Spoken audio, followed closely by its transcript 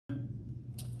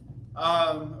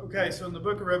Okay, so in the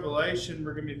book of Revelation,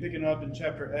 we're going to be picking up in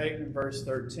chapter 8 and verse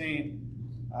 13.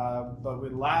 But we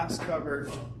last covered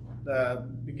the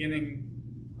beginning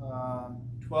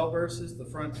 12 verses, the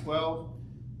front 12,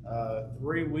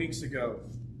 3 weeks ago.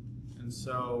 And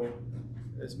so,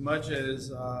 as much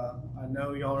as I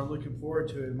know y'all are looking forward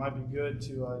to it, it might be good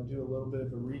to do a little bit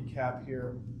of a recap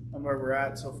here on where we're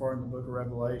at so far in the book of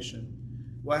Revelation.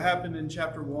 What happened in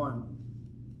chapter 1?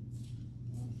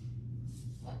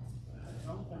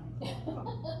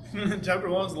 Chapter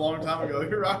 1 was a long time ago,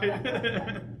 you're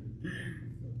right.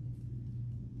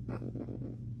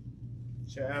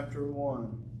 Chapter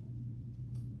 1.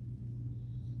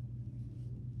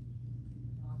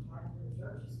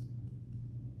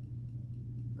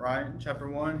 Right, chapter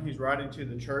 1, he's writing to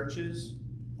the churches.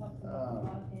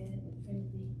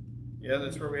 Yeah,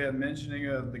 that's where we had mentioning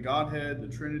of the Godhead, the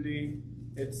Trinity.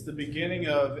 It's the beginning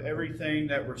of everything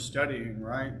that we're studying,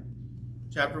 right?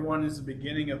 Chapter 1 is the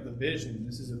beginning of the vision.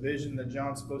 This is a vision that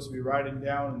John's supposed to be writing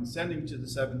down and sending to the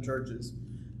 7 churches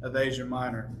of Asia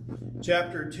Minor.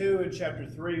 Chapter 2 and chapter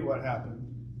 3, what happened?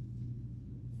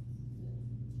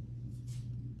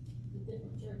 The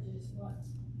different churches, what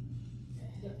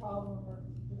the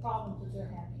problems that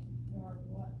they're having, or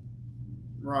what?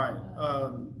 Right.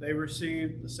 They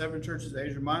received, the 7 churches of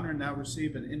Asia Minor now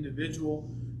receive an individual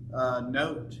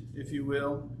note, if you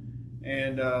will.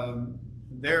 And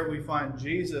there we find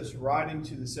Jesus writing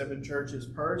to the 7 churches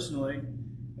personally.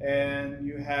 And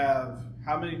you have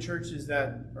how many churches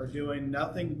that are doing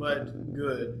nothing but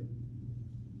good?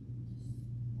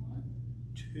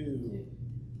 2.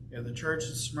 Yeah, the church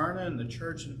in Smyrna and the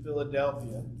church in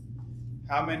Philadelphia.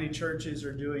 How many churches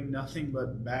are doing nothing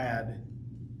but bad?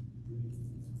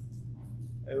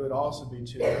 It would also be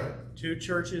 2. 2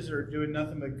 churches are doing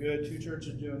nothing but good. 2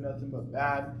 churches doing nothing but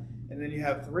bad. And then you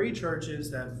have 3 churches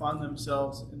that find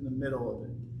themselves in the middle of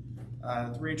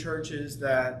it. 3 churches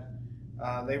that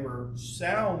they were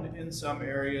sound in some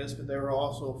areas, but they were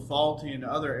also faulty in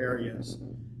other areas.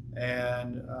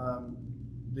 And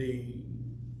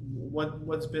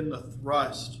what's been the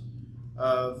thrust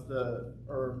of the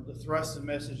thrust of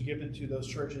message given to those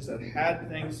churches that had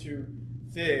things to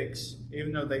fix,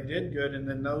 even though they did good, and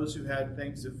then those who had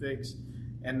things to fix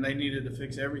and they needed to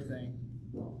fix everything?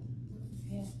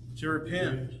 To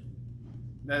repent.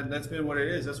 That's been what it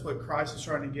is. That's what Christ is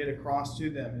trying to get across to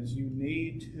them, is you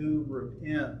need to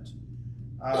repent.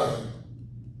 I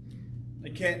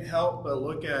can't help but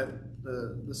look at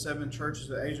the 7 churches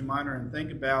of Asia Minor and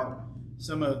think about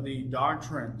some of the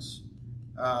doctrines,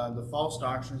 the false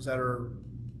doctrines that are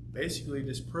basically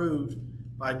disproved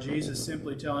by Jesus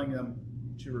simply telling them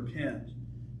to repent.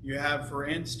 You have, for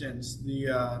instance,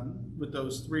 with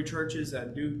those 3 churches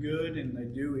that do good and they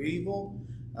do evil,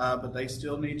 but they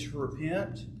still need to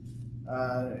repent.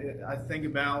 I think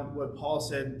about what Paul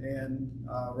said in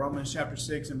Romans chapter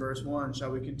 6 and verse 1.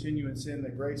 Shall we continue in sin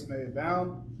that grace may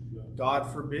abound?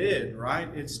 God forbid, right?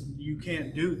 You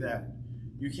can't do that.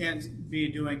 You can't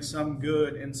be doing some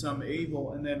good and some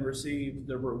evil and then receive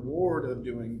the reward of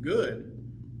doing good,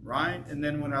 right? And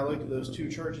then when I look at those 2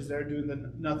 churches that are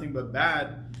doing nothing but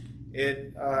bad,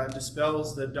 it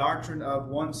dispels the doctrine of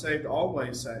once saved,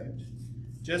 always saved.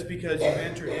 Just because you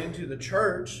enter into the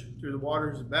church through the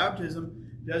waters of baptism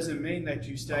doesn't mean that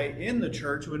you stay in the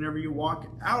church whenever you walk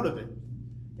out of it.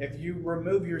 If you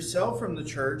remove yourself from the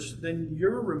church, then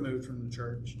you're removed from the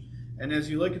church. And as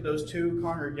you look at those 2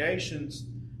 congregations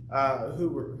who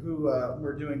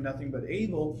were doing nothing but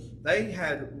evil, they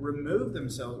had removed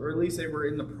themselves, or at least they were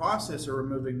in the process of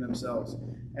removing themselves.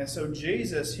 And so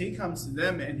Jesus, he comes to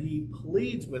them and he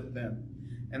pleads with them.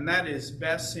 And that is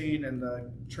best seen in the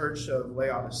church of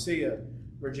Laodicea,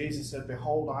 where Jesus said,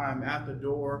 behold, I am at the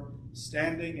door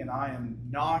standing and I am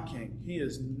knocking. He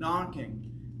is knocking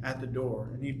at the door.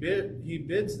 And he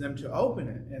bids them to open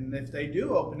it. And if they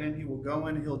do open it, he will go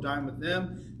in and he'll dine with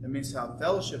them. That means to have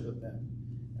fellowship with them.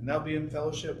 And they'll be in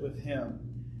fellowship with him.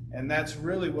 And that's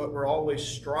really what we're always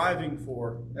striving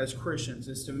for as Christians,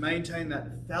 is to maintain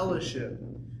that fellowship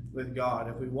with God.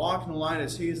 If we walk in the light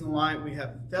as he is in the light, we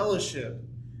have fellowship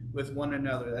with one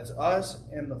another. That's us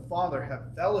and the Father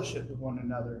have fellowship with one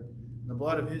another. And the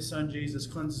blood of his Son Jesus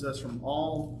cleanses us from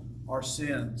all our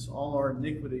sins, all our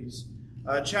iniquities.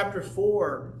 Chapter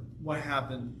 4, what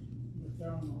happened?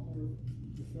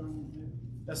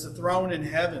 That's the throne in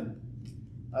heaven.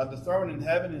 The throne in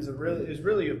heaven is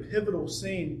really a pivotal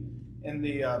scene in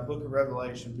the book of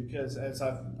Revelation, because as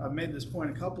I've made this point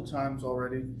a couple times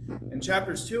already, in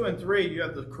chapters 2 and 3 you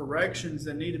have the corrections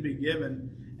that need to be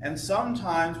given. And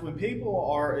sometimes when people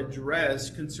are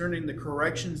addressed concerning the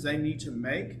corrections they need to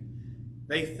make,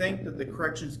 they think that the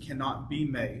corrections cannot be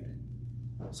made.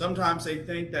 Sometimes they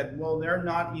think that, well, they're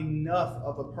not enough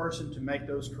of a person to make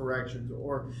those corrections,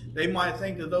 or they might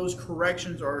think that those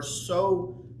corrections are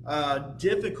so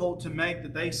difficult to make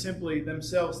that they simply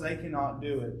themselves, they cannot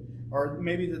do it, or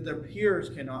maybe that their peers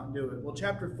cannot do it. Well,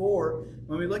 chapter 4,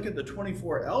 when we look at the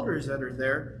 24 elders that are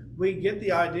there, we get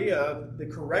the idea of the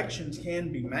corrections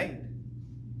can be made.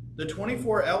 The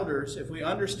 24 elders, if we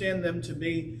understand them to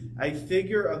be a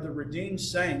figure of the redeemed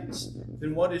saints,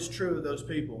 then what is true of those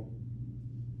people?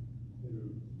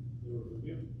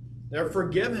 They're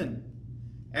forgiven.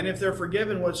 And if they're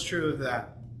forgiven, what's true of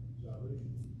that?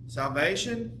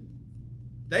 Salvation.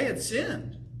 They had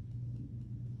sinned.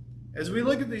 As we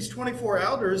look at these 24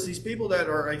 elders, these people that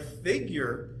are a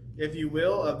figure, if you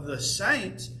will, of the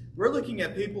saints, we're looking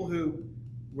at people who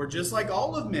were just like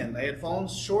all of men. They had fallen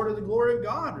short of the glory of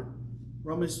God.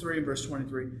 Romans 3 verse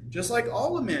 23. Just like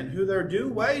all of men, who their due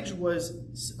wage was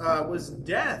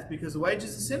death, because the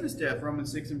wages of sin is death.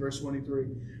 Romans 6 and verse 23.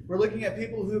 We're looking at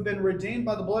people who have been redeemed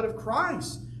by the blood of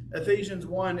Christ. Ephesians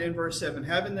 1 and verse 7.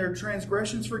 Having their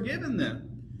transgressions forgiven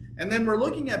them. And then we're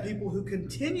looking at people who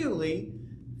continually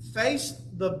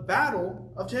faced the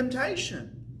battle of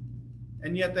temptation.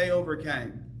 And yet they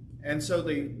overcame. And so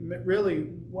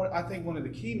I think one of the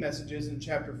key messages in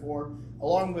chapter 4,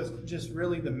 along with just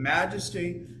really the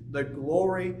majesty, the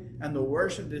glory, and the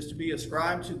worship that is to be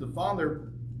ascribed to the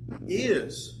Father,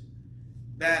 is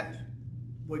that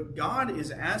what God is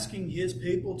asking His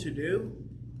people to do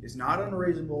is not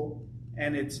unreasonable,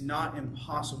 and it's not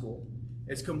impossible.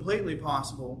 It's completely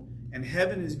possible, and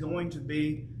heaven is going to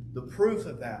be the proof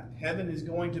of that. Heaven is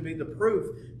going to be the proof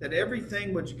that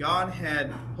everything which God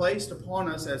had placed upon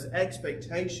us as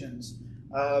expectations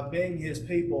of being His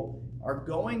people are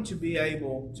going to be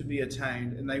able to be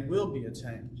attained, and they will be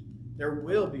attained. There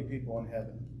will be people in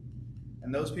heaven.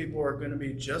 And those people are going to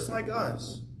be just like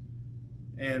us.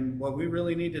 And what we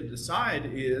really need to decide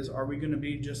is, are we going to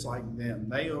be just like them?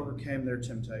 They overcame their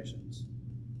temptations.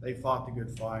 They fought the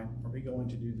good fight. Are we going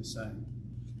to do the same?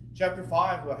 Chapter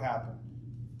 5, what happened?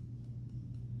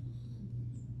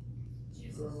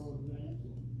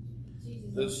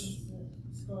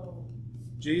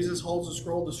 Jesus holds the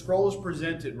scroll. The scroll is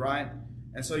presented, right?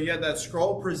 And so you had that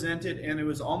scroll presented, and it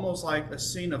was almost like a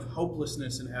scene of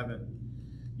hopelessness in heaven.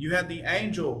 You had the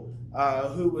angel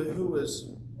who was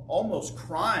almost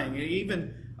crying. It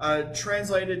even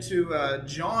translated to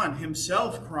John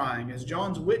himself crying as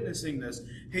John's witnessing this.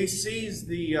 He sees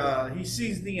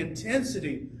the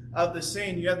intensity of the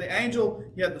scene. You have the angel,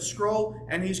 you have the scroll,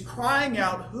 and he's crying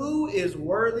out, "Who is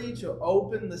worthy to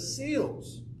open the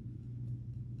seals?"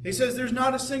 He says there's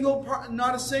not a single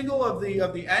of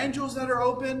the angels that are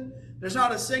open. There's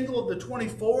not a single of the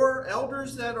 24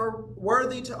 elders that are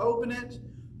worthy to open it.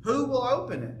 Who will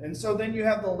open it? And so then you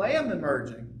have the Lamb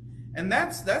emerging. And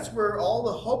that's where all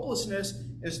the hopelessness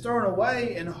is thrown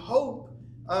away, and hope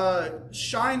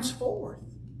shines forth.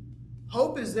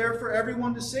 Hope is there for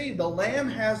everyone to see. The Lamb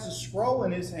has the scroll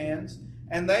in his hands,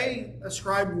 and they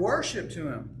ascribe worship to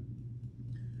him.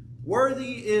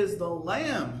 Worthy is the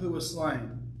Lamb who was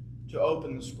slain to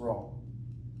open the scroll.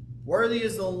 Worthy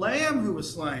is the Lamb who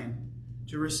was slain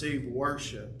to receive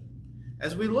worship.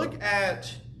 As we look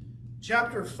at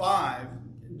chapter 5,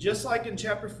 just like in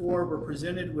chapter 4, we're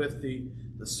presented with the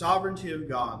sovereignty of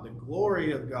God, the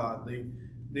glory of God,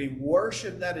 the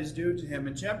worship that is due to Him.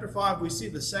 In chapter 5, we see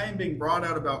the same being brought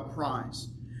out about Christ.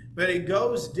 But it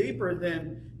goes deeper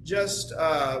than just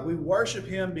we worship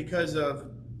Him because of,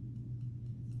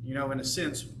 in a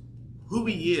sense, who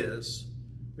He is.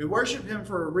 We worship Him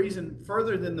for a reason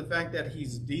further than the fact that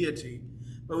He's deity.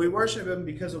 But we worship Him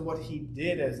because of what He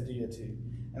did as deity.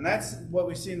 And that's what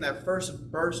we see in that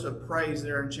first burst of praise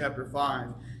there in chapter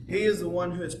 5. He is the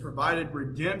one who has provided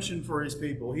redemption for His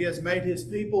people. He has made His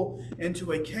people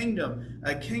into a kingdom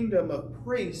of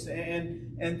priests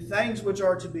and things which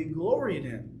are to be gloried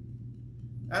in.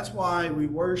 That's why we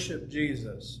worship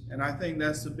Jesus. And I think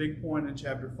that's the big point in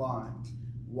chapter 5.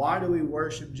 Why do we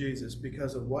worship Jesus?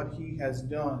 Because of what He has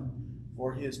done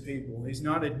for His people. He's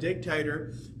not a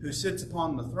dictator who sits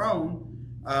upon the throne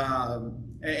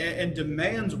and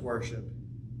demands worship.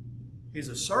 He's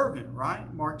a servant,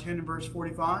 right? Mark 10 and verse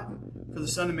 45. For the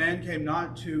Son of Man came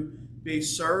not to be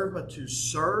served, but to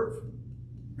serve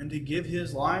and to give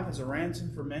His life as a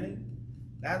ransom for many.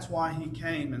 That's why He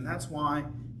came, and that's why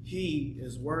He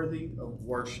is worthy of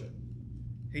worship.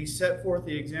 He set forth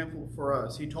the example for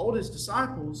us. He told His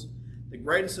disciples, the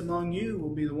greatest among you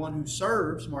will be the one who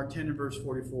serves, Mark 10 and verse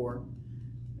 44.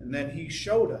 And then He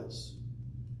showed us,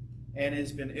 and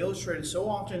it's been illustrated so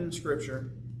often in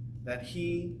Scripture, that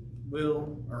He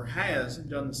will or has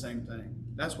done the same thing.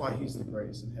 That's why He's the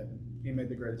greatest in heaven. He made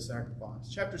the greatest sacrifice.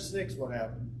 Chapter 6, what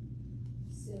happened?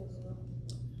 Seals are open.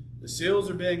 The seals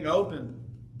are being opened.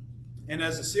 And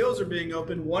as the seals are being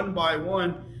opened one by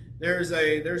one, there's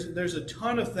a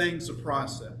ton of things to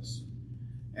process.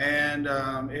 And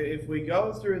if we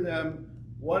go through them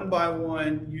one by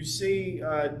one, you see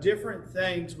different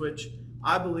things which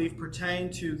I believe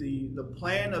pertain to the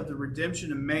plan of the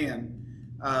redemption of man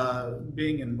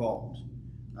being involved.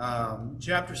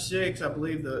 Chapter 6, I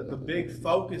believe the big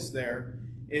focus there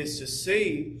is to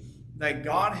see that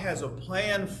God has a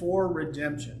plan for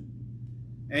redemption.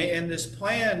 And this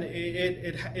plan,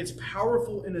 it's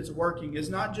powerful in its working. It's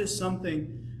not just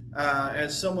something,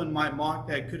 as someone might mock,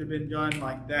 that could have been done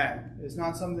like that. It's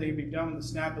not something that can be done with the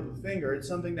snap of a finger. It's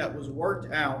something that was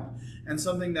worked out and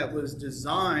something that was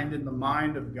designed in the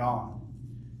mind of God.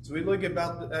 So we look at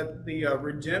the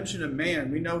redemption of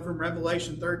man. We know from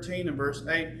Revelation 13 and verse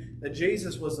 8 that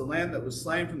Jesus was the Lamb that was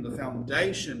slain from the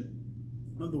foundation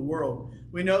of the world.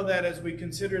 We know that as we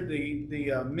consider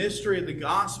the mystery of the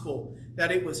gospel,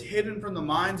 that it was hidden from the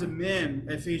minds of men,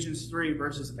 Ephesians 3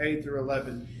 verses 8 through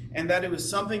 11, and that it was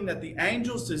something that the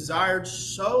angels desired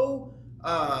so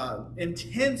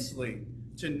intensely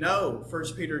to know, 1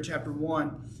 Peter chapter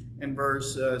 1 and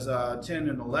verses 10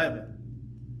 and 11.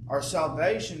 Our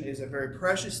salvation is a very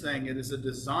precious thing. It is a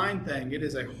design thing. It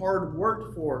is a hard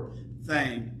worked for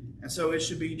thing. And so it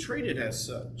should be treated as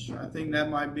such. I think that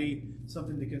might be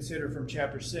something to consider from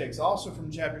chapter 6. Also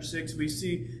from chapter 6, we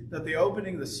see that the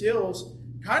opening of the seals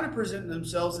kind of present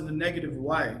themselves in a negative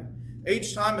way.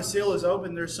 Each time a seal is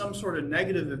opened, there's some sort of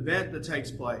negative event that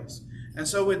takes place. And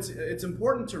so it's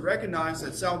important to recognize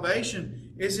that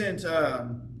salvation isn't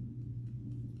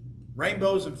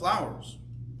rainbows and flowers.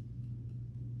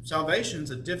 Salvation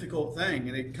is a difficult thing,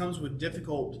 and it comes with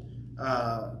difficult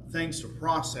things to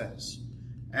process.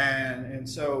 And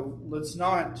so let's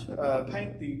not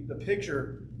paint the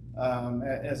picture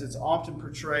as it's often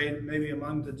portrayed maybe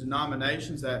among the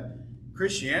denominations, that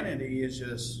Christianity is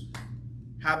just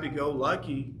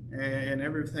happy-go-lucky and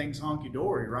everything's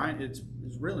honky-dory, right? It's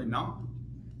really not.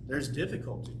 There's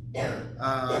difficulty.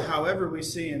 However, we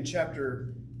see in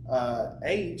chapter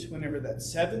 8, whenever that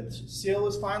seventh seal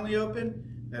is finally opened,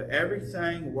 that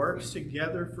everything works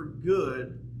together for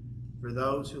good for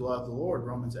those who love the Lord.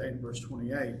 Romans 8 verse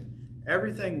 28.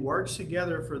 Everything works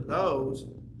together for those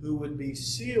who would be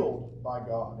sealed by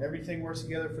God. Everything works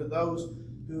together for those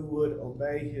who would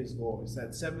obey His voice.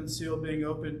 That seventh seal being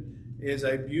opened is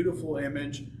a beautiful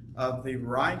image of the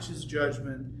righteous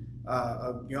judgment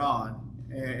of God.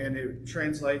 And it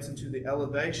translates into the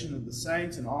elevation of the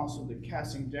saints and also the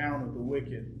casting down of the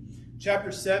wicked.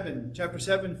 Chapter 7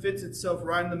 fits itself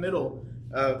right in the middle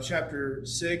of chapter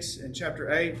 6 and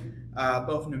chapter 8,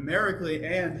 both numerically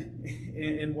and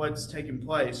in what's taking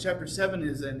place. Chapter 7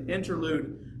 is an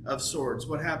interlude of sorts.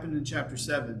 What happened in chapter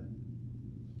 7?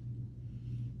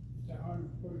 The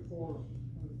 144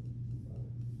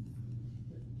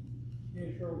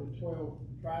 Israel, the 12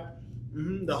 tribes.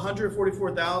 The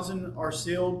 144,000 are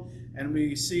sealed, and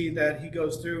we see that he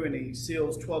goes through and he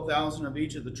seals 12,000 of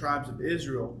each of the tribes of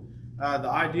Israel. The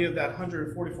idea of that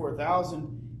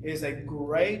 144,000 is a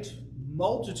great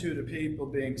multitude of people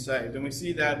being saved. And we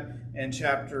see that in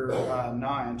chapter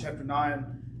 9. Chapter 9,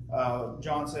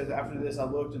 John says, after this I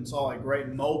looked and saw a great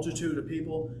multitude of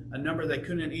people, a number that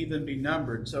couldn't even be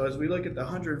numbered. So as we look at the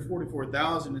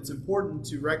 144,000, it's important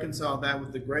to reconcile that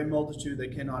with the great multitude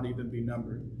that cannot even be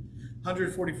numbered.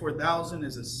 144,000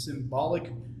 is a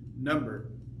symbolic number.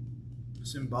 A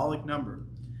symbolic number.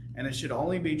 And it should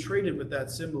only be treated with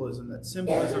that symbolism. That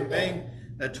symbolism being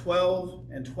that 12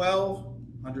 and 12,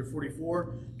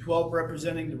 144, 12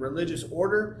 representing the religious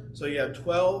order. So you have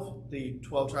 12, the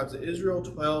 12 tribes of Israel,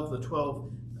 12, the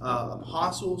 12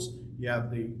 apostles. You have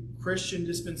the Christian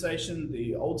dispensation,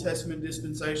 the Old Testament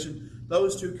dispensation.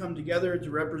 Those two come together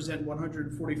to represent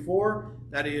 144.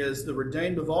 That is the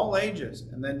redeemed of all ages.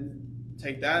 And then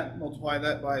take that, multiply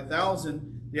that by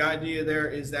 1,000. The idea there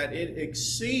is that it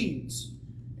exceeds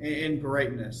in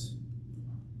greatness.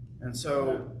 And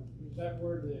so is that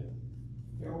where the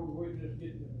old witness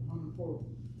get the 104?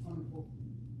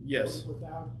 Yes.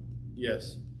 104,000?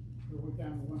 Yes. So we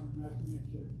kind of wonder,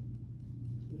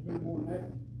 there's been more than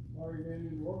that. Why are you in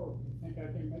the world? You think I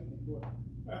can make it? What?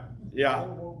 Yeah.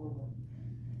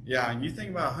 Yeah, you think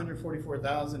about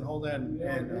 144,000, hold that, in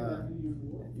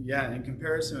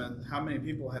comparison with how many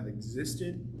people have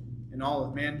existed in all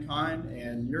of mankind,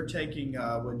 and you're taking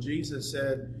what Jesus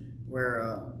said,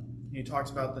 where he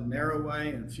talks about the narrow way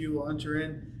and few will enter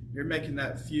in. You're making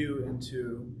that few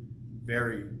into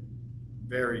very,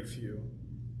 very few.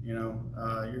 You know,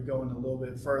 you're going a little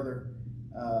bit further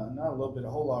not a little bit, a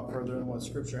whole lot further than what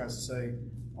Scripture has to say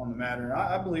on the matter.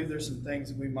 I believe there's some things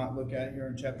that we might look at here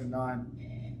in chapter 9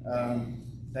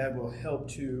 that will help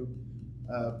to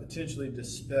potentially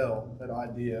dispel that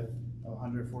idea of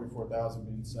 144,000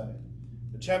 being saved.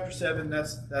 But chapter 7,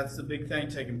 that's the big thing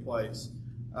taking place.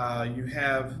 You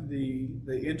have the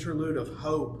interlude of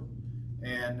hope,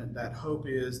 and that hope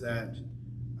is that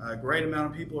a great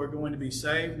amount of people are going to be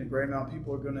saved, and a great amount of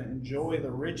people are going to enjoy the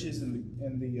riches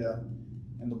and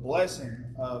the blessing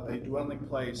of a dwelling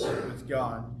place with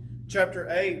God. Chapter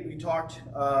 8, we talked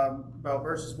about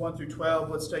verses 1 through 12.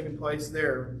 What's taking place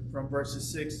there from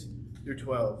verses 6 through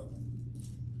 12?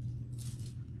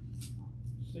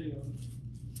 Seals.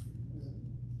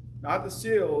 Not the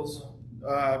seals,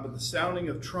 but the sounding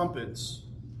of trumpets.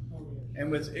 Oh, yes. And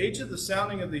with each of the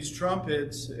sounding of these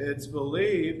trumpets, it's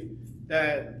believed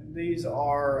that these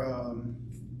are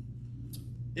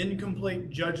incomplete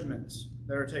judgments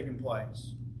that are taking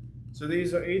place. So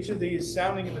each of these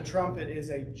sounding of the trumpet is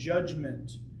a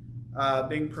judgment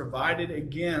being provided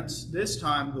against, this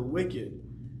time, the wicked.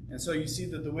 And so you see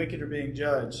that the wicked are being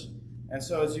judged. And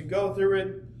so as you go through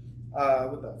it,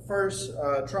 with the first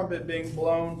trumpet being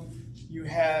blown, you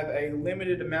have a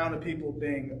limited amount of people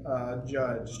being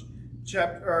judged.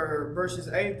 Verses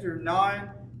 8 through 9,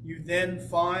 you then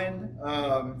find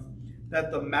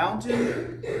that a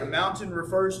mountain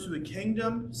refers to a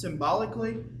kingdom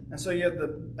symbolically, and so you have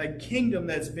a kingdom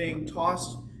that's being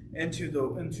tossed into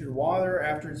the water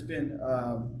after it's been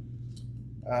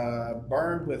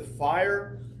burned with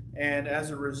fire, and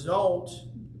as a result,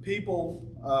 people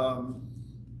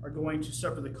are going to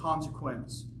suffer the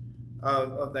consequence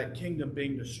of that kingdom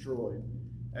being destroyed.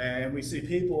 And we see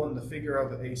people in the figure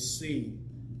of a sea.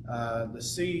 The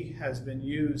sea has been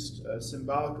used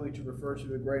symbolically to refer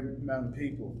to a great amount of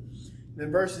people.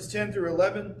 Then verses 10 through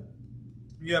 11,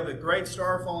 you have a great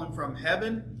star falling from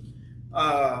heaven,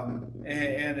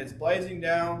 and it's blazing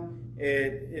down.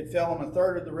 It fell on a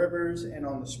third of the rivers and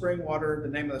on the spring water. The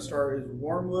name of the star is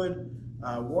wormwood.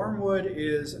 Wormwood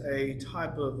is a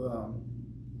type of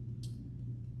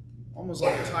almost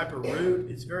like a type of root.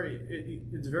 It's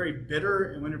very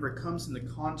bitter, and whenever it comes into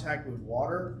contact with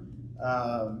water,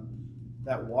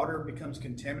 that water becomes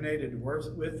contaminated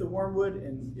with the wormwood,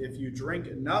 and if you drink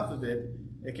enough of it,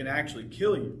 it can actually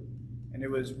kill you. And it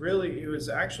was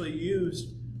actually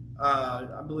used,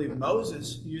 I believe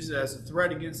Moses used it as a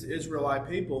threat against the Israelite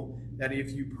people, that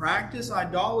if you practice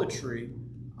idolatry,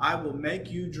 I will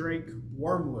make you drink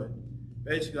wormwood.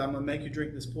 Basically, I'm going to make you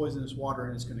drink this poisonous water,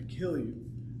 and it's going to kill you.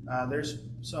 There's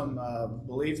some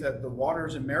belief that the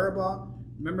waters in Meribah,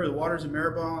 remember the waters in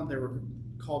Meribah, they were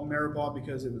called Meribah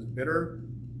because it was bitter.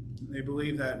 They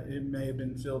believe that it may have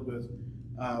been filled with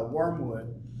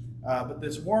wormwood. But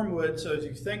this wormwood, so as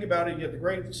you think about it, you have the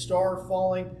great star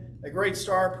falling. A great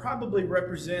star probably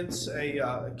represents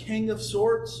a king of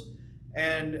sorts.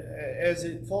 And as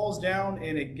it falls down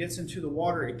and it gets into the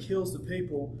water, it kills the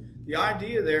people. The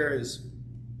idea there is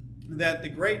that the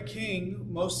great king,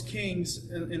 most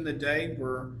kings in the day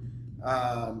were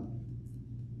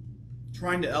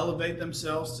trying to elevate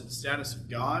themselves to the status of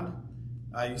God.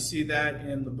 You see that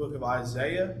in the book of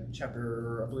Isaiah,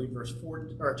 chapter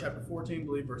 14,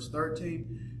 verse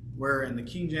 13, where in the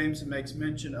King James it makes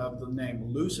mention of the name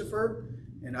Lucifer.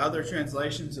 In other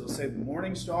translations, it will say the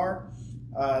morning star.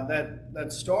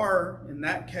 That star, in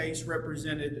that case,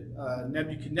 represented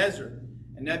Nebuchadnezzar.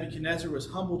 And Nebuchadnezzar was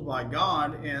humbled by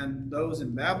God, and those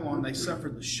in Babylon, they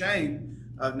suffered the shame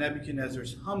of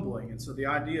Nebuchadnezzar's humbling. And so the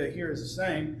idea here is the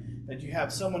same, that you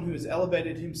have someone who has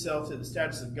elevated himself to the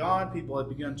status of God. People have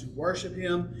begun to worship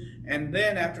him. And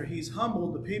then after he's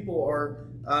humbled, the people are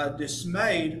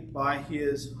dismayed by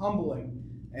his humbling.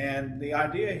 And the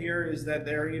idea here is that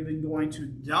they're even going to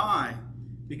die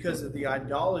because of the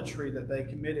idolatry that they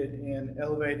committed in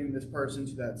elevating this person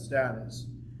to that status.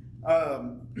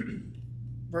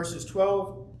 Verses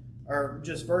 12, or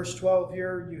just verse 12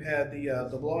 here, you had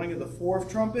the blowing of the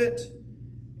fourth trumpet,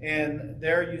 and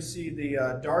there you see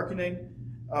the darkening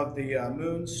of the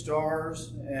moon,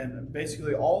 stars, and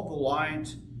basically all the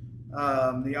light.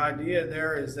 The idea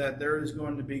there is that there is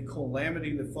going to be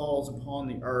calamity that falls upon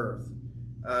the earth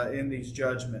in these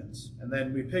judgments. And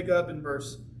then we pick up in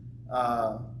verse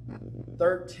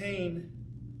 13,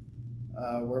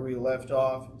 where we left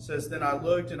off. It says, "Then I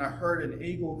looked, and I heard an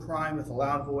eagle crying with a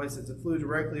loud voice as it flew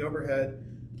directly overhead,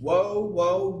 'Woe,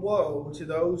 woe, woe to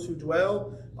those who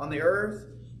dwell on the earth,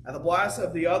 at the blast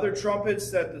of the other trumpets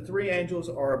that the three angels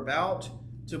are about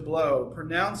to blow.'"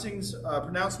 Pronouncements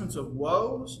of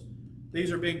woes.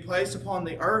 These are being placed upon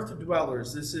the earth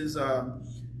dwellers. This is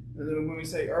when we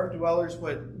say earth dwellers,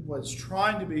 what's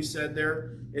trying to be said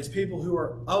there is people who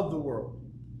are of the world,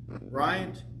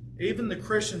 right? Even the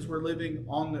Christians were living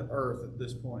on the earth at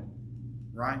this point,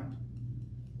 right?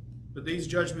 But these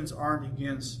judgments aren't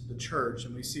against the church,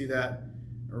 and we see that,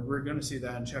 or we're going to see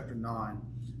that in chapter 9.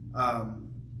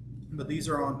 But these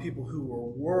are on people who are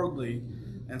worldly,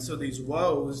 and so these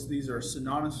woes, these are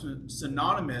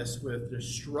synonymous with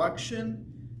destruction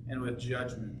and with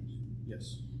judgment.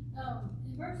 Yes?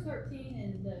 In verse 13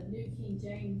 in the New King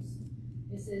James,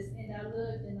 it says, "And I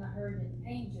looked and I heard an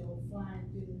angel flying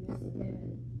through the midst of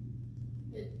heaven."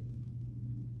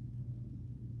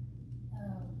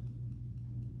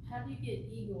 How do you get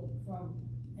eagle from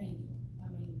angel? I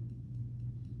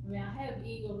mean, I have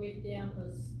eagle written down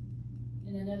because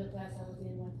in another class I was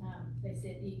in one time, they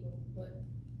said eagle, but.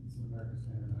 It's the American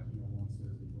Standard, one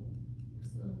says eagle.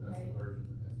 That's the version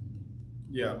that has me.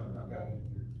 Yeah. Okay.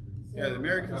 Yeah, the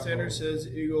American Standard says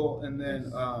eagle, and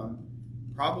then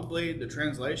probably the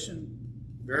translation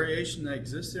variation that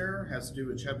exists there has to do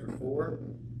with chapter 4.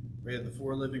 We have the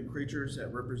 4 living creatures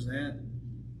that represent,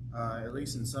 at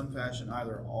least in some fashion,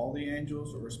 either all the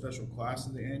angels or a special class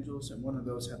of the angels, and one of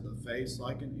those have the face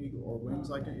like an eagle or wings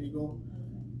like an eagle.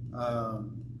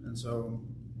 And so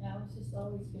I was just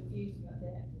always confused about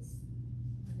that because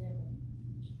I never.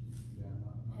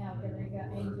 How could they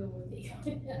got angel with eagle?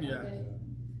 Yeah.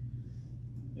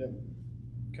 Yep.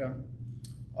 Okay.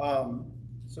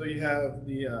 So you have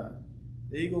the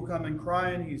eagle coming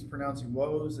crying. He's pronouncing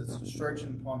woes. It's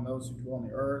destruction upon those who dwell on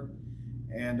the earth.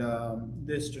 And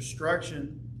this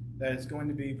destruction that is going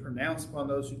to be pronounced upon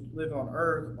those who live on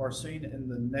earth are seen in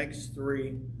the next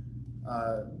 3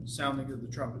 sounding of the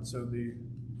trumpet. So the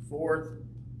 4th,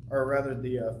 or rather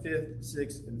the 5th,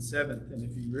 6th, and 7th. And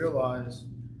if you realize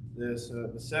this,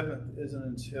 the 7th isn't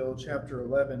until chapter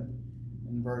 11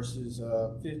 in verses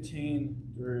 15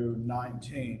 through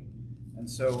 19. And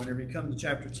so whenever you come to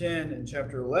chapter 10 and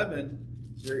chapter 11,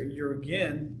 you're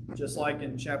again, just like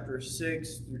in chapter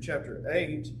 6 through chapter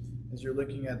 8, as you're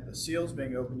looking at the seals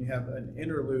being opened, you have an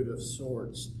interlude of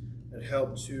sorts that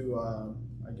help to,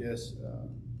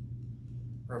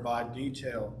 provide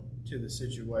detail to the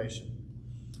situation.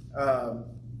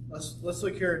 Let's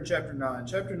look here in chapter 9.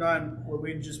 Chapter 9, what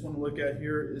we just want to look at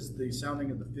here is the sounding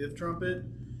of the 5th trumpet.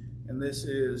 And this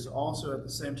is also at the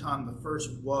same time the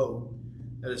first woe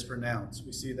that is pronounced.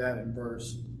 We see that in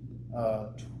verse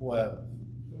 12.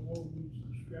 The woe means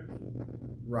destruction.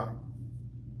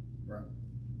 Right.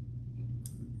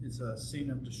 It's a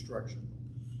scene of destruction.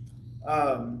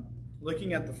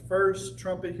 Looking at the first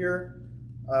trumpet here,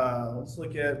 let's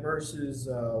look at verses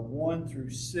 1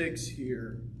 through 6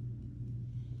 here.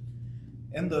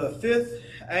 And the 5th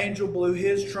angel blew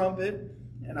his trumpet,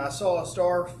 and I saw a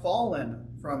star fallen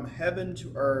from heaven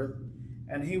to earth,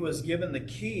 and he was given the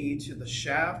key to the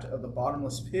shaft of the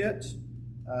bottomless pit.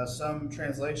 Some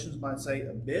translations might say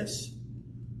abyss.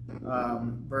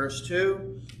 Verse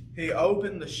 2, he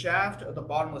opened the shaft of the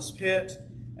bottomless pit,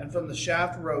 and from the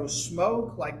shaft rose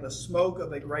smoke like the smoke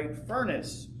of a great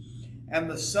furnace. And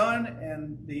the sun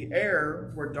and the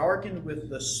air were darkened with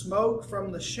the smoke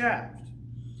from the shaft.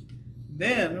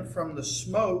 Then from the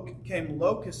smoke came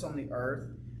locusts on the earth,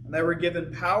 and they were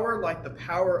given power like the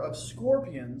power of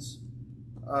scorpions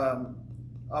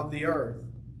of the earth.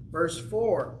 Verse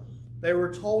 4, they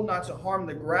were told not to harm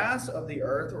the grass of the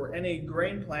earth or any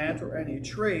green plant or any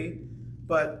tree,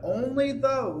 but only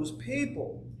those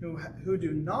people who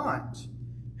do not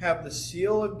have the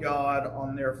seal of God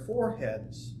on their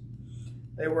foreheads.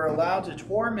 They were allowed to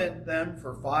torment them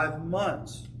for 5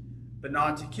 months, but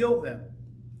not to kill them.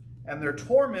 And their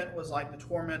torment was like the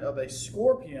torment of a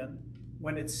scorpion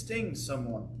when it stings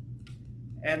someone.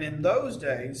 And in those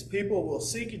days, people will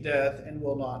seek death and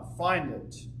will not find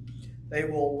it. They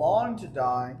will long to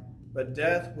die, but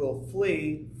death will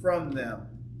flee from them.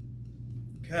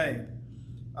 Okay.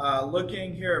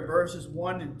 Looking here at verses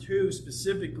 1 and 2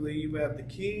 specifically, you have the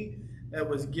key that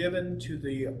was given to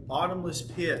the bottomless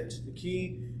pit. The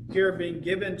key here being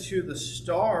given to the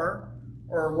star,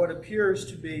 or what appears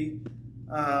to be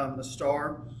the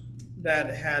star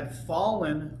that had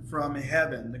fallen from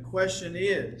heaven. The question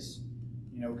is,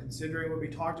 considering what we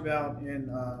talked about in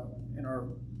our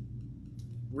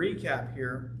recap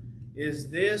here, is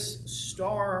this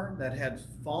star that had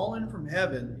fallen from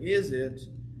heaven, is it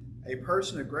a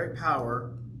person of great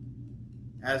power,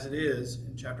 as it is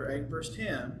in chapter 8, verse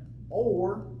 10,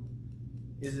 or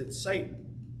is it Satan?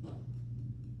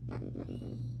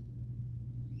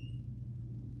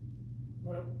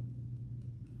 Well,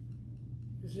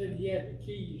 it said he had the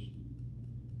keys,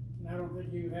 and I don't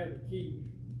think he would have the keys.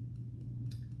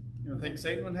 You don't think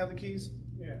Satan would have the keys?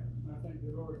 Yeah, I think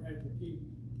the Lord has the key.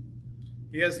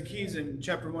 He has the keys in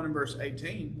chapter 1 and verse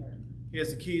 18. He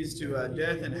has the keys to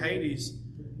death and Hades.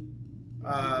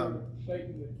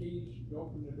 Satan the keys to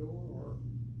open the door, or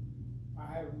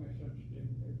I have a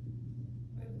misunderstanding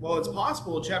there. Well, it's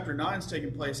possible chapter 9 is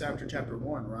taking place after chapter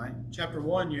 1, right? Chapter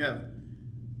 1, you have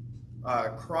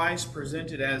Christ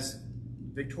presented as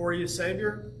victorious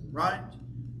Savior, right?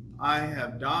 I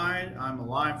have died, I'm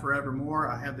alive forevermore,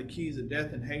 I have the keys of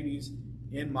death and Hades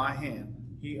in my hand.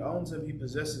 He owns them, he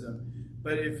possesses them.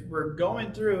 But if we're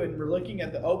going through and we're looking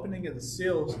at the opening of the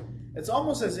seals, it's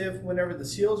almost as if whenever the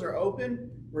seals are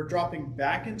open, we're dropping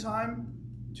back in time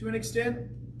to an extent,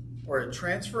 or a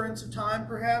transference of time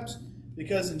perhaps,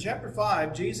 because in chapter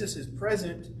 5, Jesus is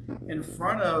present in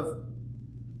front of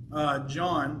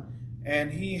John,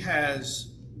 and he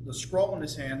has the scroll in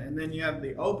his hand, and then you have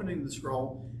the opening of the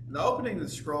scroll. And the opening of the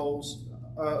scrolls,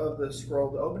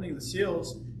 the opening of the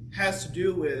seals, has to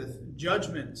do with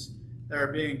judgments that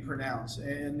are being pronounced.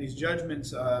 And these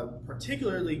judgments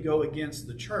particularly go against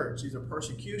the church. These are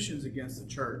persecutions against the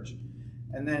church.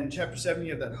 And then chapter 7,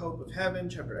 you have that hope of heaven.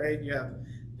 Chapter 8, you have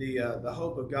the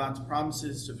hope of God's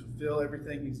promises to fulfill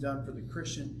everything he's done for the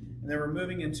Christian. And then we're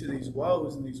moving into these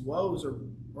woes, and these woes are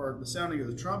the sounding of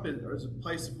the trumpet is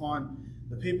placed upon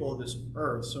the people of this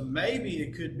earth. So maybe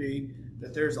it could be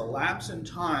that there's a lapse in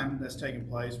time that's taken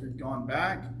place. We've gone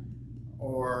back,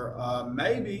 or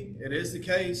maybe it is the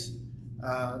case,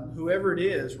 whoever it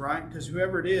is, right? Because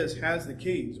whoever it is has the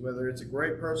keys, whether it's a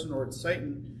great person or it's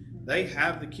Satan, they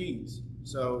have the keys.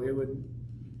 So it would,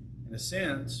 in a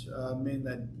sense, mean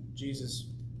that Jesus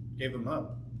gave them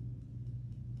up,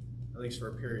 at least for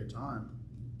a period of time.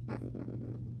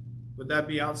 Would that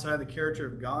be outside the character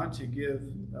of God to give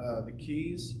the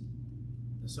keys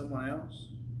to someone else?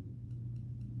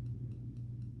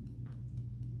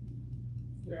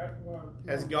 Yeah,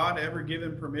 Has God ever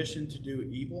given permission to do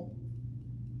evil?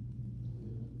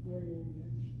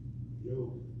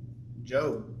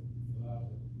 Job.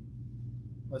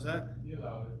 What's that? He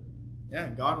allowed it. Yeah,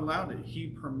 God allowed it. He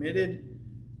permitted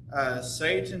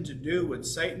Satan to do what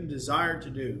Satan desired to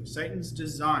do. Satan's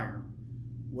desire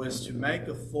was to make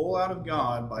a fool out of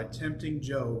God by tempting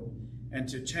Job and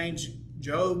to change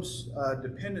Job's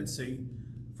dependency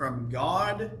from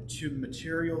God to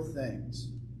material things.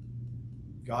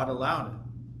 God allowed it.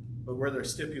 But were there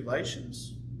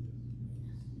stipulations?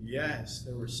 Yes,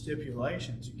 there were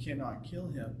stipulations. You cannot kill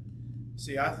him.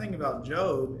 See, I think about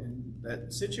Job, and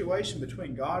that situation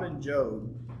between God and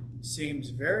Job seems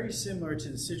very similar to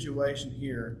the situation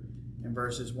here in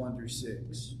verses 1 through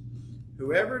 6.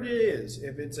 Whoever it is,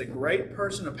 if it's a great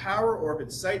person of power or if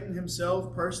it's Satan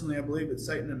himself, personally I believe it's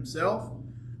Satan himself,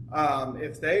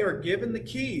 if they are given the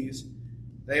keys,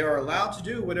 they are allowed to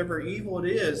do whatever evil it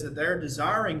is that they're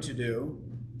desiring to do,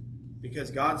 because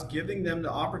God's giving them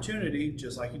the opportunity,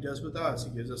 just like he does with us.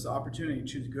 He gives us the opportunity to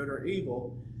choose good or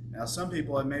evil. Now, some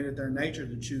people have made it their nature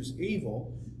to choose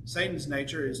evil. Satan's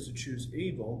nature is to choose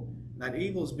evil. And that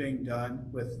evil is being done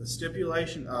with the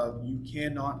stipulation of you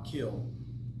cannot kill.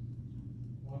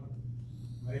 One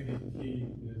maybe key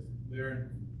is there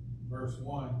in verse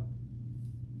 1,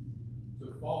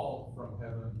 to fall from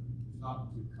heaven is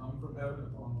not to come from heaven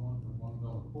upon one's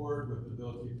own accord with the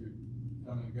ability to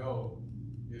come and go.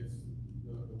 It's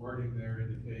the wording there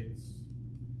indicates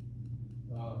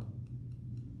kind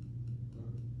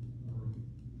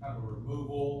of a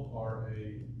removal or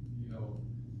a,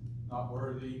 not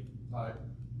worthy type.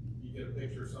 You get a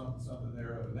picture, something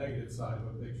there of a negative side of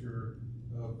a picture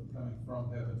of coming from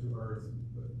heaven to earth,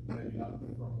 but maybe not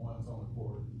from one's own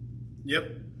accord.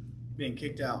 Yep, being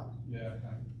kicked out. Yeah,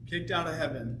 kind of. Kicked out of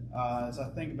heaven, as I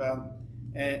think about,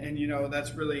 and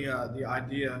that's really the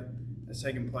idea that's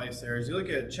taking place there. As you look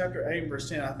at chapter 8 verse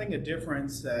 10, I think a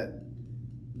difference that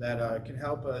can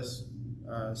help us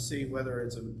see whether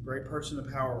it's a great person of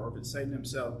power or if it's Satan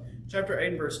himself. Chapter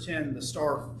 8 verse 10, the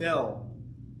star fell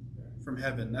from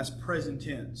heaven. That's present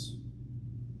tense.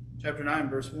 Chapter 9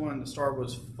 verse 1, the star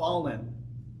was fallen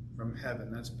from heaven.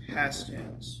 That's past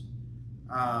tense.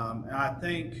 And I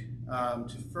think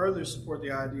to further support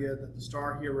the idea that the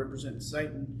star here represents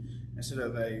Satan instead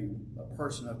of a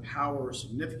person of power or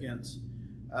significance,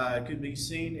 could be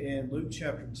seen in Luke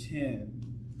chapter 10.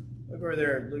 Look over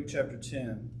there at Luke chapter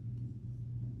 10.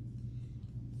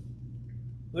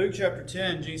 Luke chapter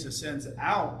 10, Jesus sends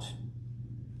out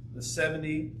the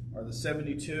 70 or the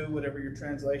 72, whatever your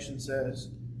translation says.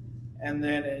 And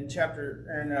then in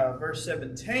verse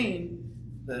 17,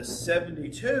 the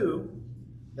 72,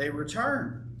 they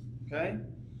return. Okay?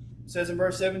 It says in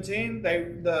verse 17,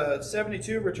 the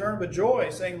 72 returned with joy,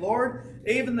 saying, Lord,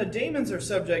 even the demons are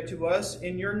subject to us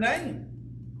in your name.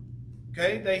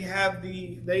 Okay, they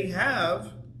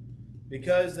have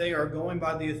because they are going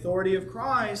by the authority of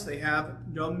Christ, they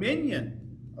have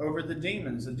dominion over the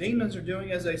demons. The demons are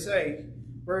doing as they say.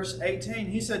 Verse 18,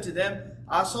 he said to them,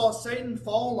 I saw Satan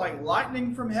fall like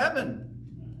lightning from heaven.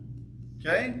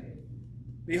 Okay?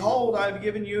 Behold, I have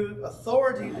given you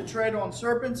authority to tread on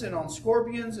serpents and on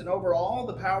scorpions and over all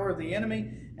the power of the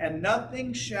enemy, and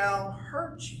nothing shall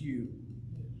hurt you.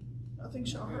 Nothing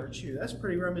shall hurt you. That's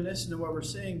pretty reminiscent of what we're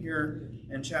seeing here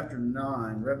in chapter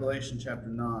 9, Revelation chapter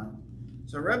 9.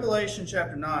 So Revelation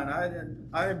chapter 9,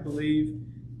 I believe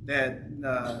that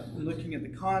looking at the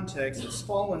context, this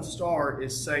fallen star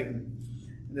is Satan.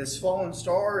 This fallen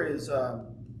star is,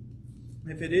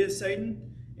 if it is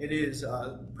Satan, it is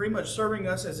pretty much serving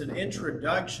us as an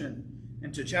introduction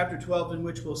into chapter 12, in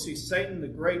which we'll see Satan, the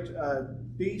great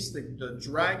beast, the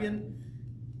dragon,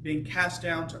 being cast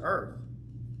down to earth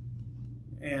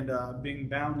and being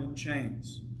bound in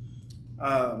chains.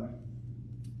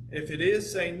 If it is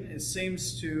Satan, it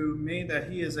seems to me that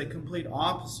he is a complete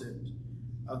opposite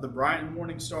of the bright and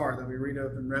morning star that we read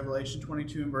of in Revelation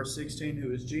 22 and verse 16,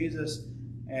 who is Jesus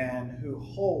and who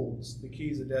holds the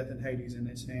keys of death and Hades in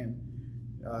his hand.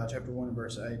 Chapter 1 and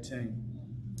verse 18.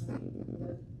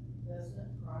 Doesn't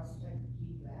Christ take the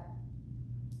key back?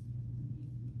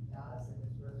 He dies and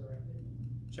is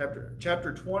resurrected.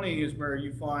 Chapter 20 is where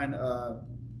you find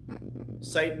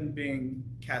Satan being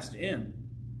cast in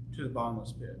to the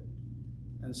bottomless pit.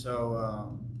 And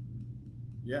so,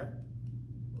 yeah.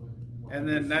 And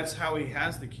then that's how he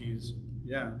has the keys.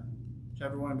 Yeah.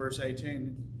 Chapter 1 verse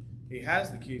 18, he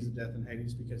has the keys of death and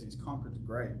Hades because he's conquered the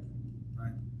grave.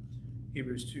 Right?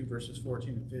 Hebrews 2 verses 14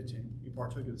 and 15. He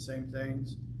partook of the same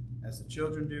things as the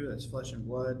children do, that's flesh and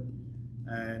blood.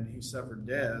 And he suffered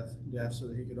death so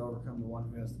that he could overcome the one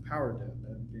who has the power of death,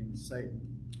 that being Satan.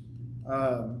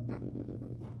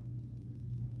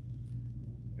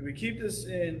 If we keep this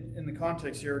in the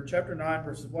context here, chapter 9,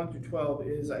 verses 1 through 12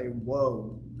 is a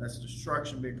woe. That's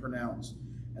destruction being pronounced.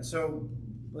 And so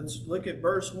let's look at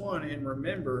verse 1 and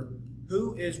remember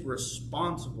who is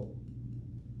responsible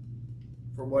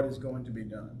for what is going to be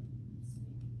done.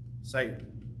 Satan.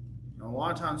 A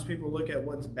lot of times people look at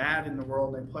what's bad in the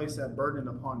world and they place that burden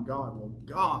upon God. Well,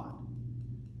 God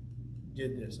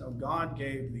did this. No, God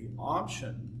gave the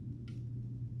option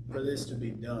for this to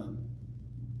be done.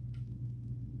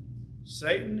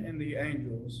 Satan and the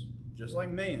angels, just like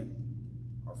man,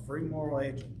 are free moral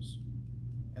agents.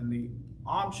 And the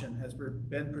option has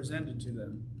been presented to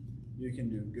them. You can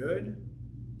do good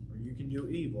or you can do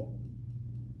evil.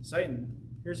 Satan,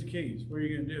 here's the keys. What are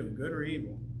you going to do? Good or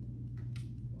evil?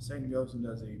 Well, Satan goes and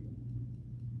does evil.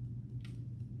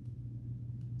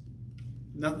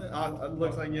 Nothing? It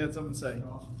looks like you had something to say.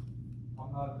 No,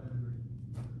 I'm not in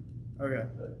agreement.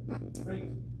 Okay.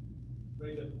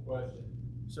 Bring up the question.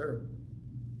 Sir.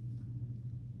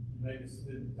 Maybe this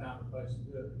isn't the time or place to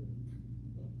do it.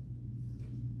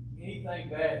 Anything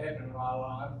bad happened in my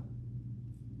life,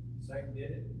 Satan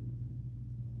did it.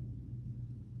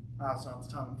 It's not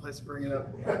the time and place to bring it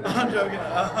up. I'm joking.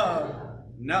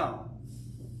 No.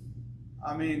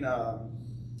 I mean,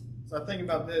 so I think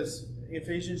about this.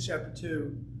 Ephesians chapter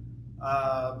 2,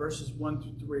 verses 1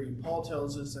 through 3, Paul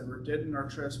tells us that we're dead in our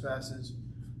trespasses,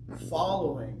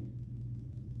 following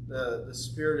the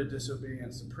spirit of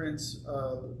disobedience, the prince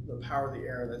of the power of the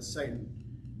air, that's Satan.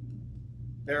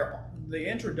 The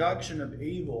introduction of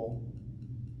evil,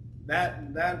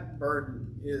 that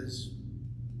burden is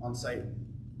on Satan.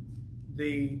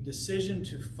 The decision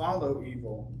to follow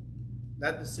evil,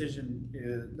 that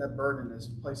burden is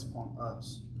placed upon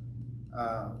us.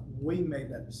 We made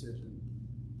that decision.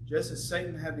 Just as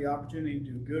Satan had the opportunity to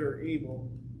do good or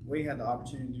evil, we had the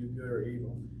opportunity to do good or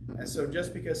evil. And so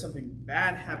just because something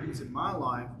bad happens in my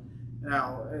life,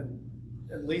 now,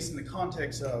 at least in the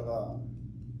context of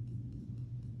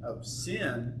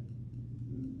sin,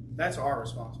 that's our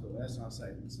responsibility. That's not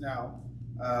Satan's. Now,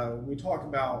 we talk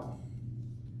about,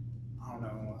 I don't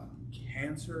know,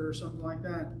 cancer or something like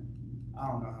that. I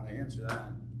don't know how to answer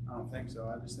that. I don't think so.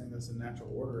 I just think that's the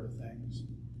natural order of things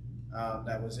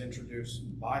that was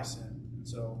introduced by sin. And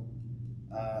so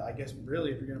I guess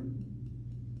really if you're going to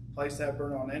place that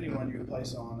burden on anyone, you can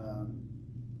place on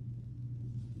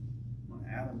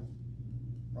Adam.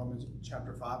 Romans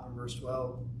chapter 5 and verse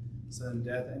 12 says,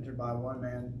 death entered by one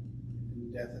man,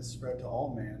 and death has spread to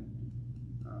all men.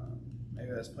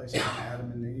 Maybe that's placed on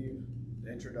Adam and Eve,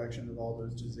 the introduction of all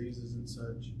those diseases and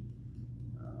such.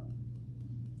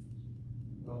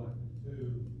 Well,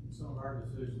 too, some of our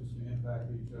decisions can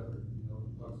impact each other. You know,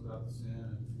 it talks about the sin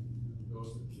and it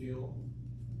goes to kill.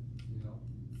 You know,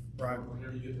 Right.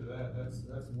 Whenever you get to that, that's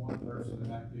one person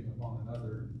acting upon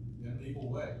another. in an evil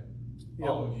way, Yeah.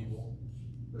 following evil,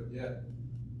 but yet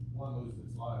one loses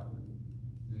its life. And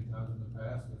many times in the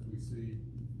past, as we see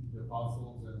the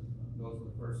apostles and those in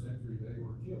the first century, they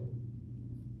were killed.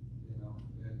 You know,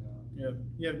 and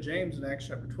You have James in Acts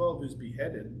chapter 12 who's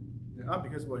beheaded, yeah. not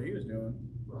because of what he was doing.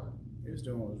 Right. He was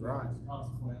doing what was right. It's a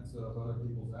consequence of other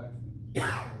people's actions.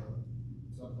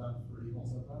 Sometimes for evil,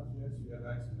 sometimes yes, you have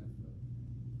accidents, but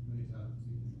many times it's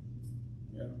evil.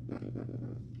 Yeah.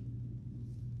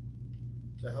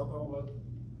 Does that help? Well,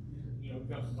 you know, it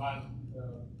comes to mind,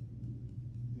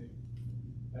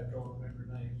 after I remember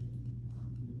her name,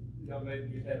 the young lady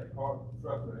just had a truck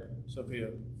wreck, Sophia.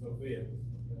 Sophia.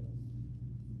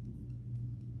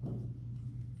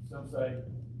 Some say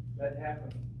that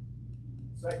happened,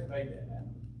 Satan made that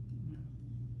happen.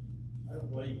 I don't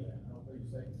believe that. I don't believe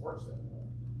Satan works that way.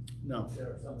 No. There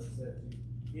are some that says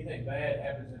anything bad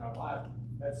happens in our life,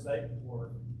 that's Satan's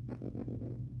work.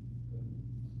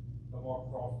 I walk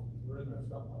across the room and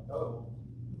something like, oh,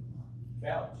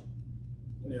 couch.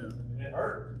 Yeah. And it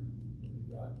hurt. It's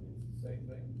the same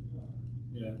thing.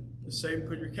 Yeah. Did Satan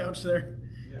put your couch there?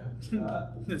 Yeah.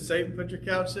 Did Satan put your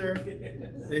couch there?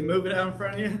 Did he move it out in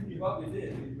front of you? He probably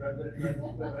did. He's right there.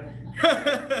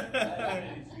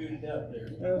 He scooted up there.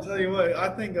 I'll tell you what, I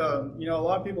think, you know, a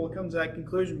lot of people come to that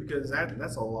conclusion because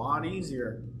that's a lot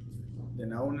easier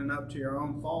than owning up to your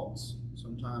own faults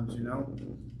sometimes, you know.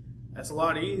 That's a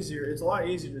lot easier. It's a lot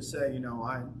easier to say, you know,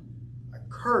 I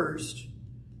cursed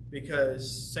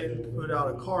because Satan put out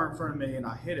a car in front of me and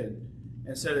I hit it,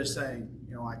 instead of saying,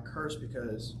 you know, I cursed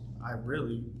because I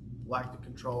really lack the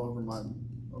control over my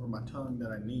tongue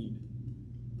that I need.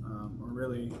 Or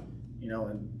really, you know,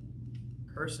 and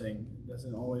cursing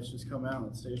doesn't always just come out.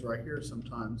 It stays right here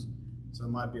sometimes. So it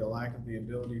might be a lack of the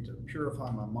ability to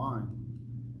purify my mind.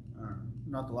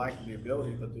 Not the lack of the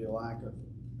ability, but the lack of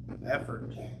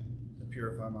effort to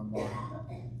purify my mind.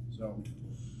 So,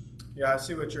 yeah, I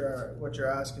see what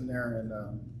you're asking there, and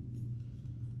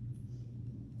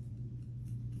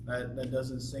that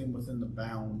doesn't seem within the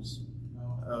bounds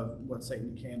of what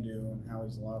Satan can do and how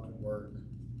he's allowed to work.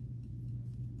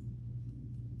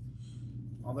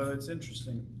 Although it's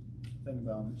interesting to think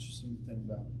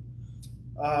about.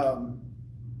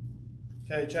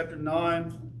 Okay, chapter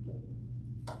 9.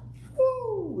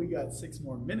 Woo! We got 6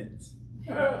 more minutes.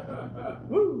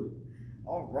 Woo!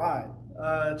 All right.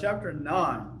 Chapter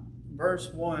 9,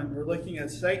 verse 1. We're looking at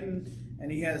Satan,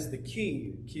 and he has the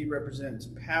key. The key represents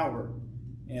power.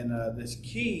 And this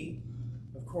key,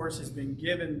 of course, has been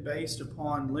given based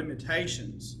upon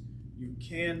limitations. You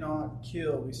cannot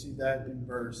kill. We see that in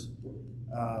verse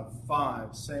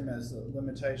 5, same as the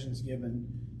limitations given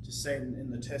to Satan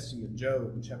in the testing of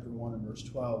Job in chapter 1 and verse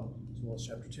 12, as well as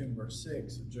chapter 2 and verse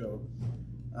 6 of Job.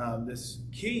 This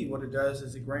key, what it does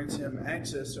is it grants him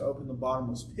access to open the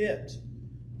bottomless pit.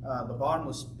 The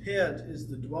bottomless pit is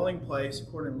the dwelling place,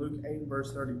 according to Luke 8 and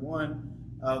verse 31,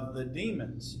 of the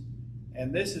demons.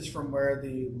 And this is from where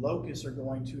the locusts are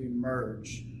going to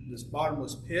emerge. This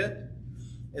bottomless pit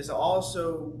is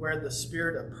also where the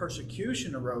spirit of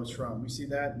persecution arose from. We see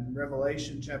that in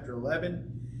Revelation chapter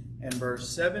 11 and verse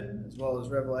 7, as well as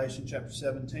Revelation chapter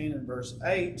 17 and verse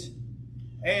 8.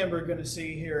 And we're going to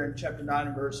see here in chapter 9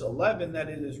 and verse 11 that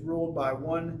it is ruled by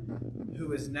one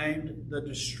who is named the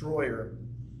Destroyer.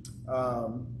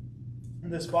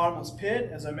 This bottomless pit,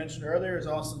 as I mentioned earlier, is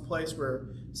also the place where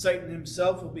Satan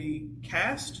himself will be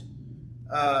cast.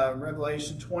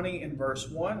 Revelation 20 and verse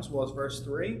 1, as well as verse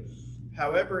 3.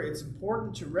 However, it's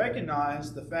important to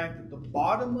recognize the fact that the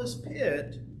bottomless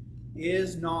pit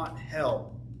is not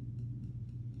hell.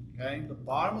 Okay? The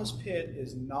bottomless pit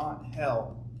is not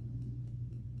hell.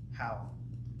 How?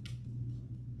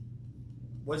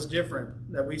 What's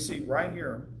different that we see right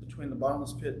here between the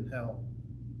bottomless pit and hell?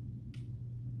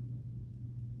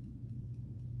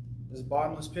 Does the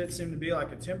bottomless pit seem to be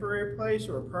like a temporary place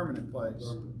or a permanent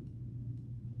place?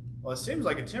 Well, it seems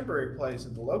like a temporary place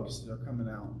if the locusts are coming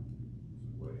out.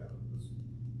 Way out of this one.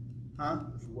 Huh?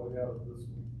 There's a way out of this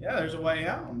one. Yeah, there's a way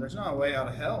out. There's not a way out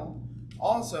of hell.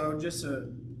 Also, just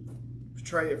to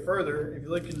portray it further, if you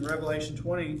look in Revelation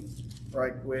 20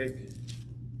 right quick.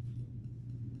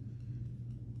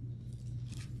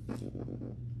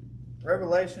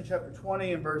 Revelation chapter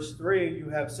 20 and verse 3, you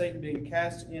have Satan being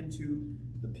cast into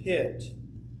the pit.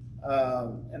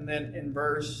 And then in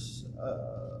verse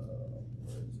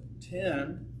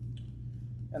 10,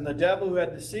 and the devil who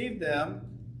had deceived them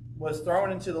was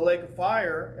thrown into the lake of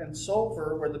fire and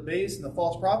sulfur where the beast and the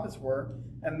false prophets were,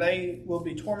 and they will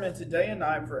be tormented day and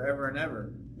night forever and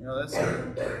ever. You know,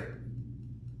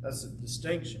 that's a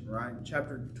distinction, right?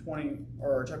 Chapter 20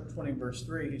 verse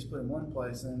 3, he's put in one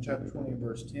place, and in chapter 20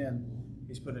 verse 10,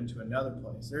 he's put into another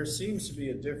place. There seems to be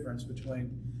a difference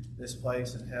between this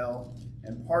place and hell,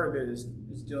 and part of it is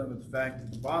dealing with the fact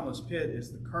that the bottomless pit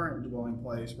is the current dwelling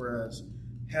place, whereas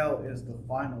hell is the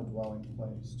final dwelling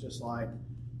place. Just like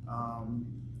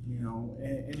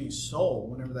any soul,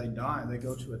 whenever they die, they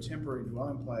go to a temporary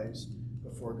dwelling place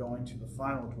before going to the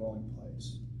final dwelling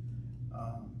place.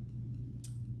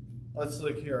 Let's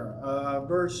look here.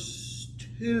 Verse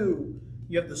 2,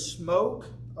 you have the smoke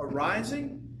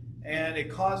arising, and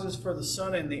it causes for the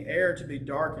sun and the air to be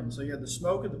darkened. So you have the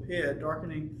smoke of the pit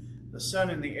darkening the sun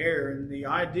and the air. And the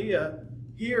idea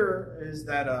here is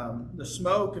that the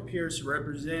smoke appears to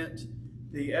represent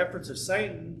the efforts of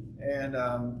Satan, and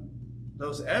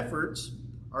those efforts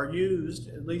are used,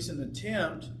 at least in an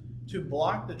attempt, to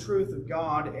block the truth of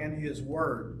God and His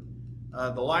Word.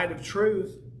 The light of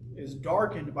truth is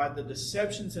darkened by the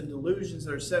deceptions and delusions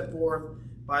that are set forth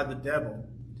by the devil.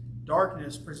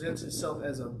 Darkness presents itself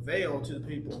as a veil to the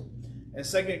people. In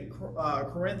 2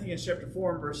 Corinthians chapter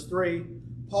 4 and verse 3,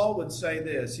 Paul would say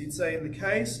this. He'd say, in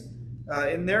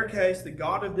their case, the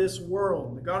God of this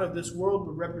world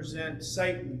would represent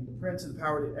Satan, the prince of the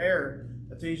power of the air,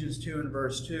 Ephesians 2 and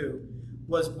verse 2,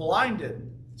 was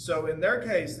blinded. So in their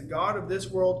case, the God of this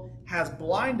world has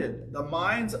blinded the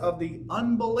minds of the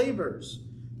unbelievers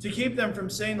to keep them from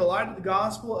seeing the light of the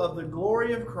gospel of the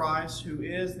glory of Christ, who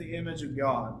is the image of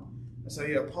God. And so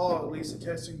you have Paul at least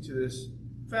attesting to this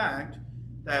fact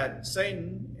that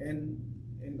Satan,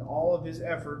 in all of his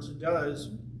efforts, does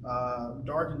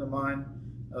darken the mind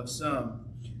of some.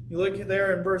 You look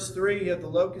there in verse 3, you have the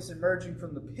locusts emerging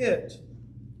from the pit.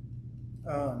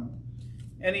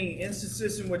 Any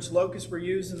instances in which locusts were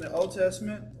used in the Old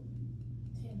Testament?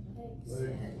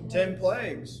 10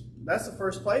 plagues. That's the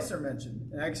first place they're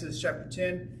mentioned. In Exodus chapter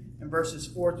 10 and verses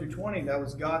 4 through 20, that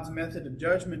was God's method of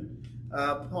judgment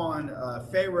upon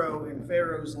Pharaoh and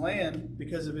Pharaoh's land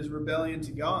because of his rebellion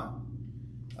to God.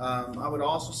 I would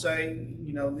also say,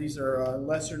 these are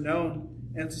lesser known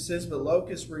instances, but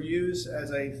locusts were used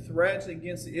as a threat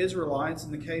against the Israelites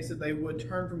in the case that they would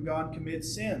turn from God and commit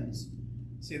sins.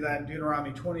 See that in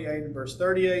Deuteronomy 28 and verse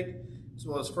 38, as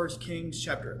well as 1 Kings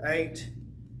chapter 8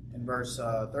 and verse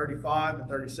 35 and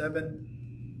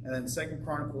 37, and then 2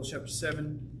 Chronicles chapter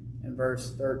 7 and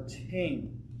verse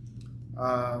 13.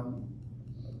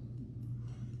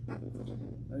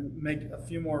 Let me make a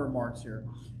few more remarks here.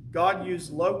 God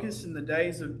used locusts in the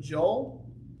days of Joel,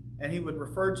 and He would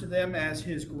refer to them as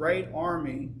His great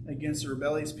army against the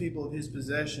rebellious people of His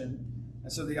possession.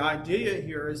 And so the idea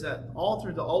here is that all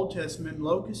through the Old Testament,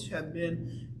 locusts have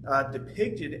been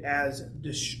depicted as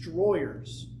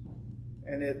destroyers.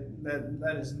 And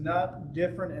that is not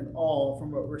different at all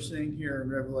from what we're seeing here in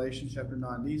Revelation chapter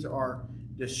 9. These are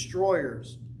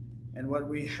destroyers. And what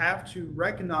we have to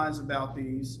recognize about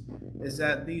these is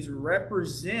that these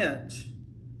represent,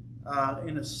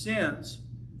 in a sense,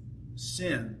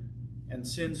 sin and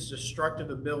sin's destructive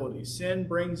ability. Sin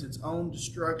brings its own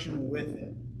destruction with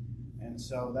it. And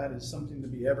so that is something to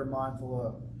be ever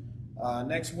mindful of.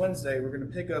 Next Wednesday, we're going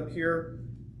to pick up here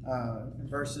in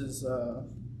verses,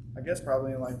 I guess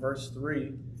probably in like verse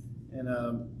 3, and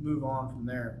move on from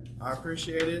there. I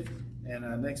appreciate it.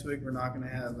 And next week, we're not going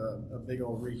to have a big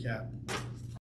old recap.